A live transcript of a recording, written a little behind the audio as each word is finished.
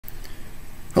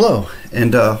Hello,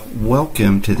 and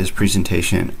welcome to this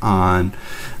presentation on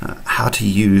how to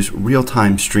use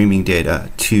real-time streaming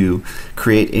data to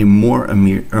create a more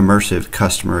immersive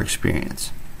customer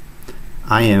experience.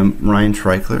 I am Ryan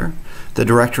Treichler, the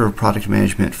Director of Product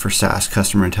Management for SAS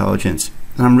Customer Intelligence,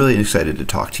 and I'm really excited to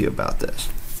talk to you about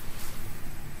this.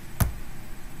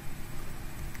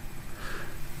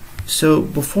 So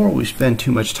before we spend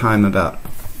too much time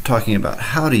talking about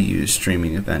how to use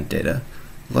streaming event data,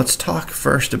 let's talk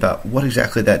first about what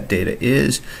exactly that data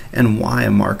is and why a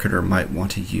marketer might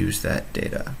want to use that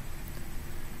data.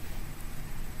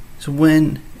 So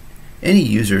when any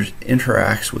user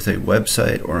interacts with a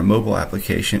website or a mobile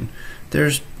application,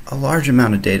 there's a large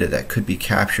amount of data that could be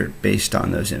captured based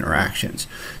on those interactions.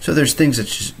 So there's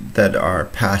things that are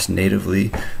passed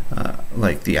natively,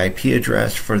 like the IP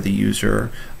address for the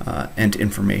user and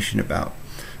information about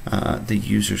the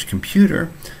user's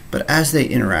computer. But as they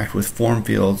interact with form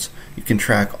fields, you can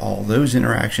track all those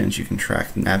interactions. You can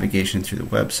track the navigation through the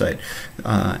website.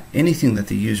 Anything that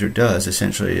the user does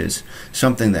essentially is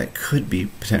something that could be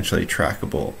potentially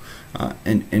trackable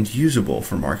and usable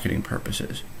for marketing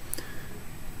purposes.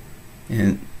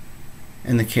 In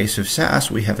the case of SAS,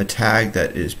 we have a tag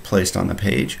that is placed on the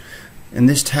page, and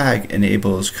this tag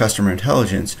enables customer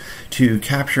intelligence to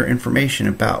capture information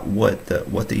about what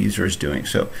the user is doing.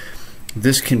 So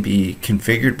this can be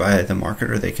configured by the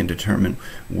marketer. They can determine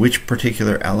which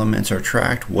particular elements are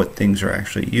tracked, what things are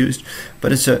actually used,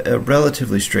 but it's a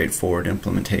relatively straightforward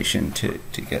implementation to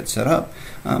get set up,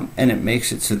 and it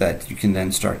makes it so that you can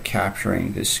then start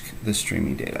capturing this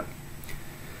streaming data.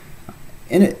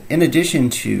 In addition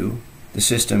to the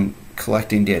system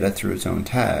collecting data through its own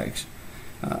tags,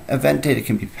 event data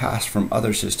can be passed from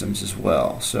other systems as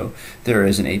well. So there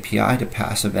is an API to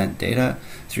pass event data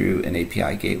through an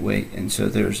API gateway, and so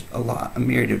there's a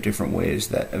myriad of different ways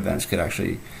that events could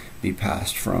actually be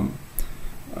passed from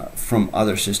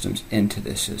other systems into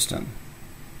this system.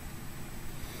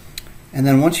 And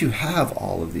then once you have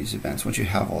all of these events, once you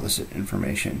have all this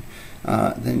information,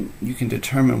 then you can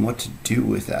determine what to do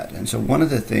with that. And so one of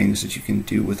the things that you can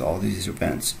do with all these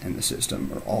events in the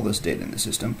system, or all this data in the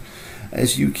system,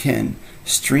 is you can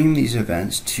stream these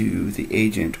events to the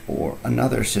agent or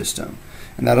another system.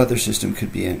 And that other system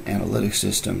could be an analytics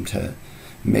system to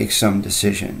make some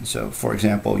decision. So for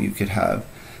example, you could have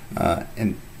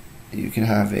a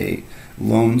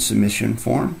loan submission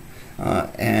form,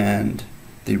 and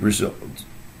the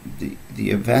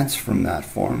events from that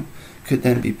form could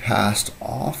then be passed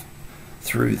off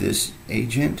through this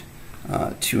agent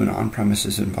to an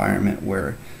on-premises environment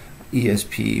where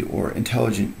ESP or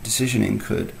intelligent decisioning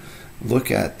could look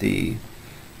at the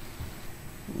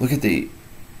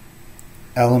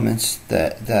elements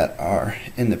that are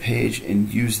in the page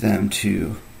and use them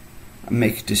to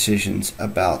make decisions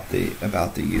about the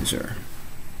user.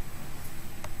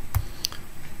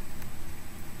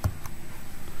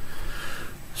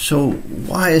 So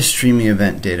why is streaming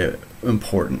event data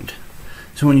important?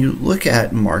 So when you look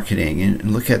at marketing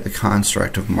and look at the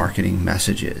construct of marketing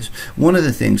messages, one of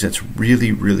the things that's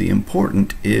really, really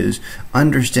important is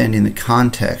understanding the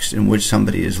context in which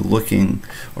somebody is looking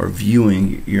or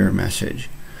viewing your message.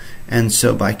 And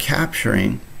so by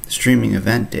capturing streaming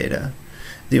event data,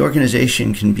 the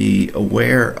organization can be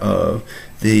aware of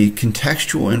the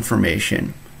contextual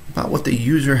information about what the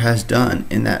user has done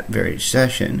in that very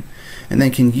session, and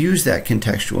then can use that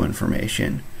contextual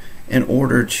information in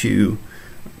order to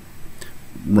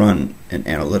run an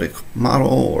analytic model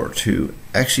or to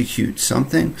execute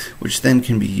something, which then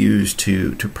can be used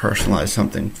to personalize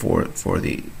something for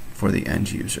the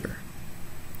end user.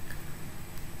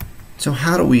 So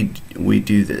how do we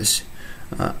do this?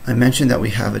 I mentioned that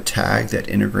we have a tag that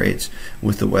integrates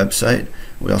with the website.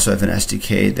 We also have an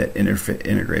SDK that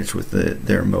integrates with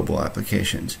their mobile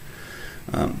applications.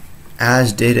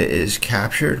 As data is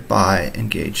captured by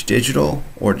Engage Digital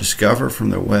or Discover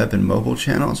from their web and mobile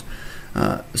channels,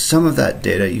 some of that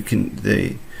data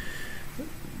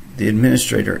the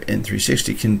administrator in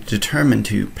 360 can determine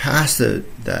to pass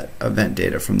that event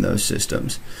data from those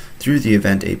systems through the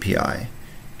event API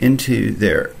into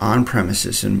their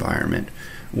on-premises environment,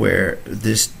 where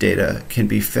this data can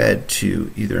be fed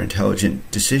to either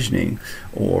intelligent decisioning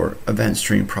or event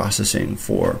stream processing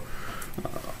for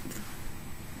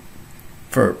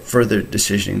further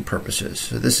decisioning purposes.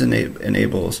 So this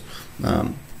enables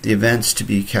the events to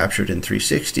be captured in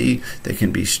 360. They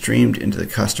can be streamed into the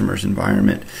customer's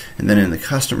environment, and then in the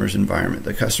customer's environment,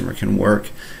 the customer can work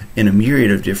in a myriad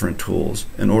of different tools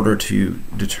in order to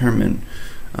determine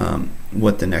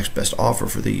what the next best offer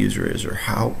for the user is, or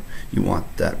how you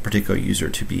want that particular user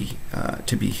to be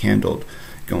handled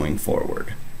going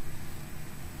forward.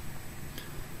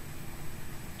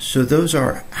 So those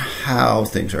are how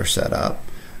things are set up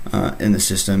in the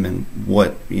system and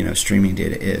what streaming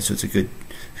data is. So it's a good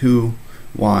who,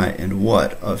 why, and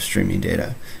what of streaming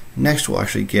data. Next, we'll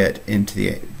actually get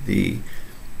into the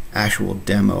actual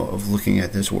demo of looking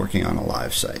at this working on a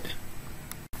live site.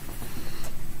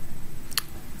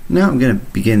 Now I'm going to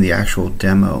begin the actual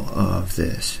demo of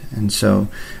this. And so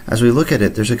as we look at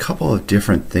it, there's a couple of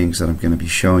different things that I'm going to be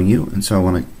showing you. And so I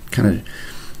want to kind of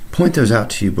point those out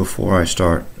to you before I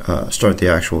start the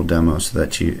actual demo so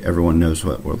that everyone knows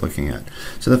what we're looking at.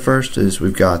 So the first is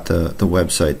we've got the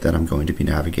website that I'm going to be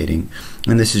navigating.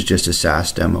 And this is just a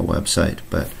SAS demo website,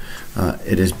 but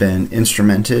it has been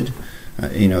instrumented.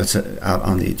 It's out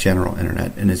on the general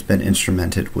internet, and it's been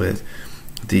instrumented with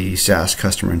the SAS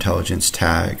Customer Intelligence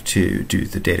tag to do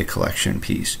the data collection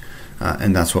piece,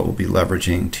 and that's what we'll be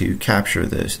leveraging to capture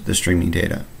the streaming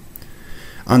data.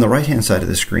 On the right hand side of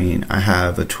the screen, I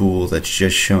have a tool that's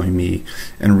just showing me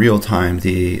in real time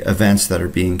the events that are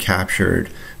being captured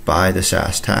by the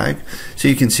SAS tag, so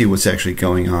you can see what's actually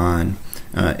going on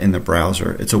in the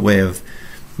browser. It's a way of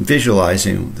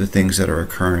visualizing the things that are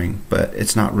occurring, but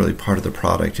it's not really part of the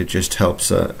product. It just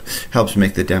helps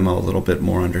make the demo a little bit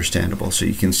more understandable, so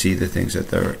you can see the things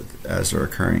as they're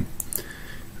occurring.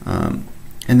 And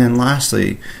then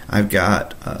lastly, I've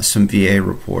got some VA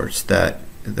reports that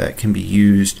can be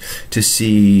used to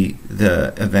see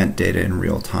the event data in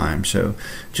real time. So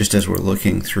just as we're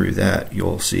looking through that,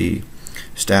 you'll see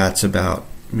stats about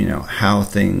how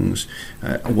things,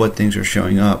 what things are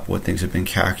showing up, what things have been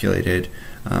calculated,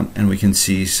 and we can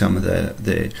see some of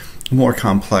the more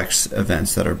complex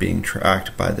events that are being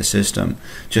tracked by the system,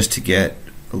 just to get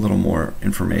a little more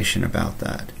information about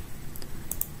that.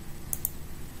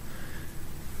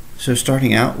 So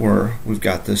starting out, we've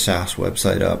got the SAS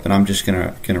website up, and I'm just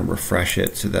gonna refresh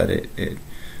it so that it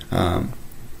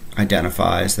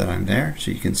identifies that I'm there. So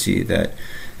you can see that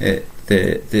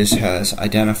this has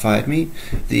identified me.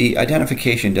 The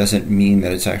identification doesn't mean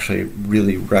that it's actually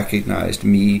really recognized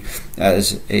me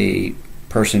as a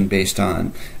person based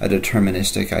on a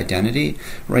deterministic identity.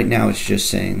 Right now it's just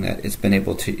saying that it's been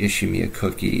able to issue me a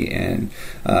cookie, and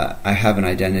I have an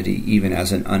identity even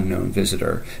as an unknown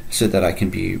visitor, so that I can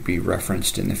be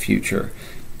referenced in the future.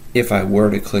 If I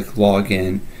were to click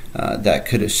login, that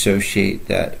could associate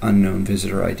that unknown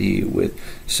visitor ID with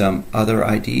some other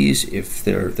IDs if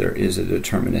there is a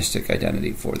deterministic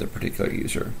identity for the particular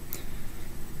user.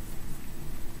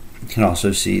 You can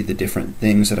also see the different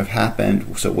things that have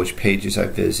happened, so which pages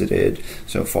I've visited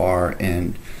so far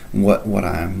and what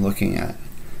I'm looking at.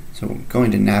 So I'm going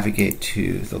to navigate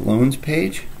to the loans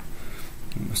page.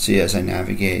 You'll see as I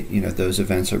navigate, those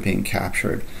events are being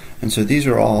captured. And so these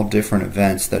are all different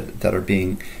events that are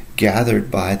being gathered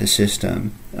by the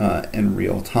system in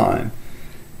real time.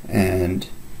 And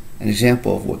an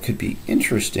example of what could be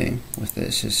interesting with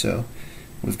this is, so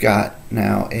we've got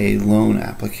now a loan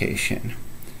application.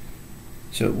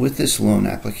 So with this loan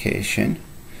application,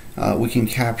 we can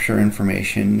capture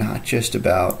information not just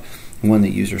about when the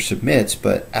user submits,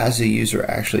 but as the user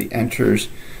actually enters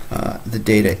the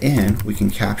data in, we can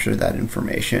capture that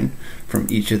information from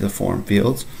each of the form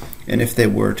fields. And if they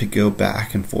were to go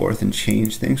back and forth and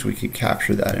change things, we could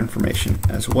capture that information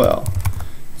as well.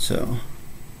 So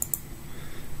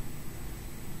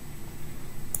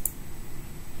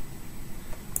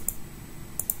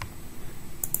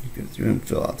you go through and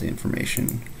fill out the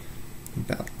information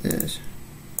about this.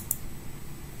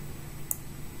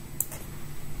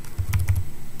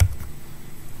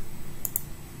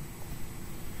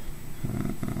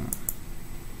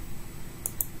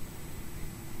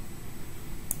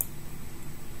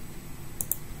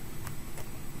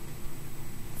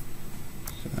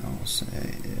 So I will say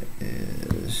it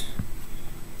is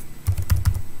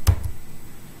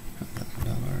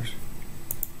 $1,000.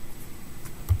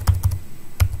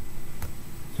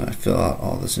 So I fill out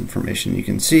all this information. You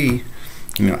can see,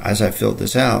 as I filled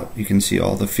this out, you can see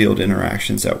all the field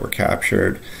interactions that were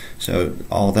captured. So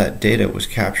all that data was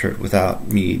captured without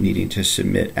me needing to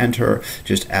submit enter.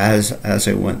 Just as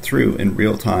I went through in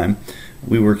real time,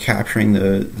 we were capturing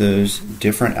those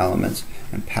different elements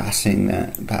and passing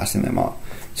them off.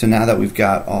 So now that we've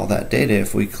got all that data,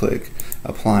 if we click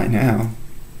apply now,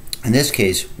 in this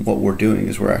case what we're doing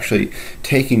is we're actually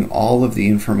taking all of the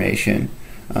information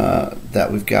that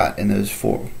we've got in those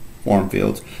form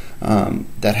fields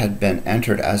that had been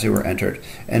entered as they were entered,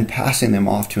 and passing them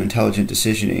off to intelligent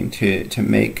decisioning to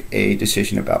make a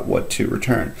decision about what to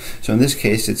return. So in this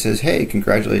case it says, hey,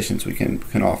 congratulations, we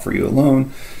can offer you a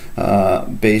loan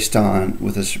based on,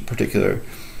 with this particular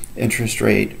interest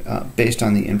rate, based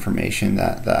on the information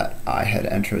that I had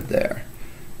entered there.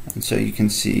 And so you can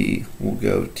see, we'll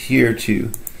go here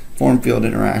to form field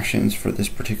interactions for this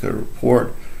particular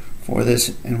report for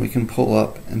this, and we can pull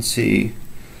up and see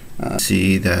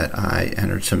that I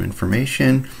entered some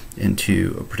information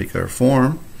into a particular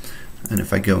form. And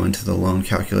if I go into the loan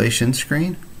calculation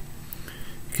screen,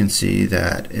 you can see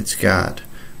that it's got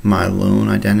my loan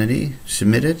identity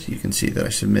submitted. You can see that I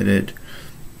submitted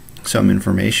some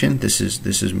information. This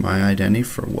is my identity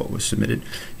for what was submitted.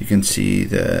 You can see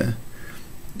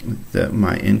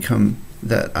my income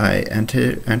that I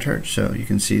entered. So you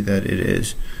can see that it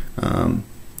is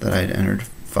that I had entered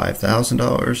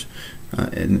 $5,000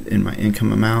 in my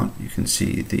income amount. You can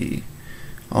see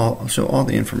all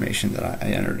the information that I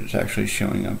entered is actually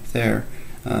showing up there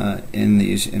in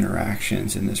these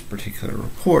interactions in this particular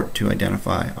report to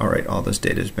identify, all right, all this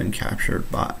data has been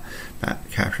captured by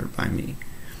me.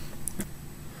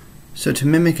 So to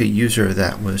mimic a user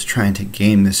that was trying to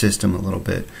game the system a little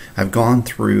bit, I've gone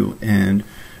through and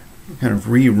kind of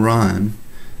re-entered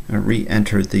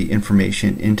the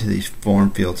information into these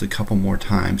form fields a couple more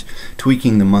times,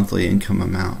 tweaking the monthly income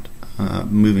amount,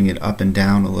 moving it up and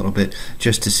down a little bit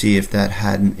just to see if that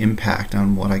had an impact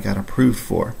on what I got approved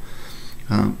for.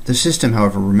 The system,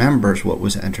 however, remembers what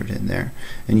was entered in there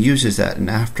and uses that, and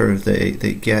after they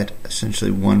get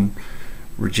essentially one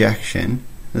rejection,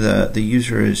 the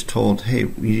user is told, hey,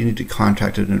 you need to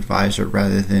contact an advisor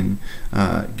rather than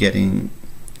getting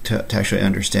to actually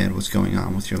understand what's going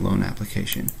on with your loan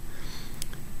application.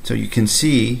 So you can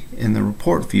see in the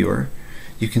report viewer,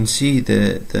 you can see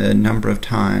the number of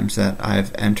times that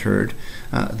I've entered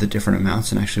the different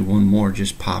amounts, and actually one more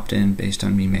just popped in based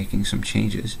on me making some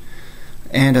changes.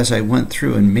 And as I went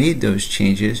through and made those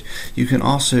changes, you can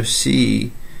also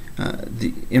see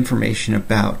the information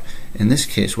about, in this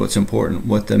case, what's important,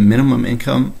 what the minimum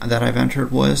income that I've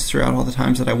entered was throughout all the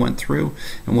times that I went through,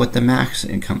 and what the max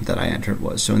income that I entered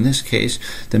was. So in this case,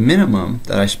 the minimum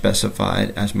that I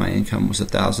specified as my income was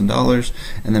 $1,000,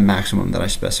 and the maximum that I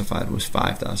specified was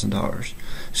 $5,000.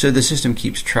 So the system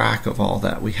keeps track of all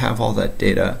that. We have all that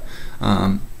data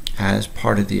as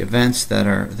part of the events that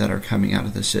are coming out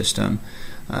of the system.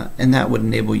 And that would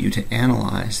enable you to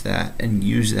analyze that and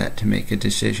use that to make a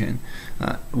decision,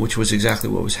 which was exactly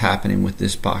what was happening with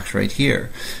this box right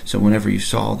here. So whenever you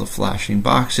saw the flashing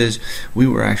boxes, we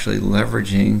were actually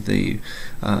leveraging the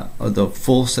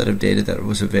full set of data that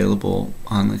was available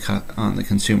on the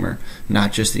consumer,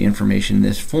 not just the information in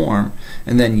this form,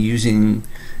 and then using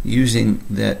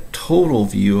that total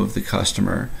view of the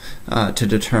customer to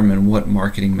determine what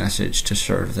marketing message to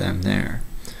serve them there.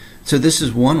 So this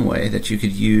is one way that you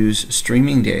could use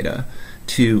streaming data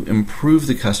to improve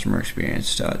the customer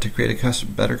experience, to create a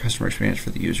better customer experience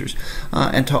for the users,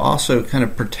 and to also kind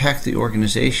of protect the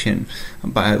organization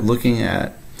by looking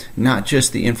at not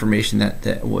just the information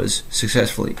that was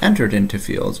successfully entered into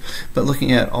fields, but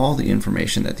looking at all the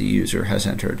information that the user has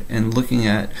entered, and looking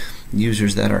at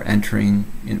users that are entering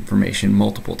information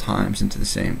multiple times into the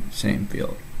same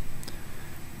field.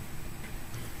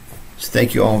 So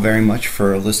thank you all very much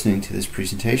for listening to this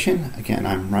presentation. Again,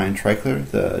 I'm Ryan Treichler,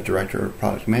 the Director of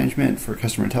Product Management for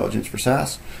Customer Intelligence for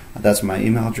SAS. That's my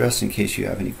email address in case you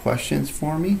have any questions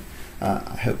for me.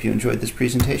 I hope you enjoyed this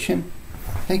presentation.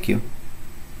 Thank you.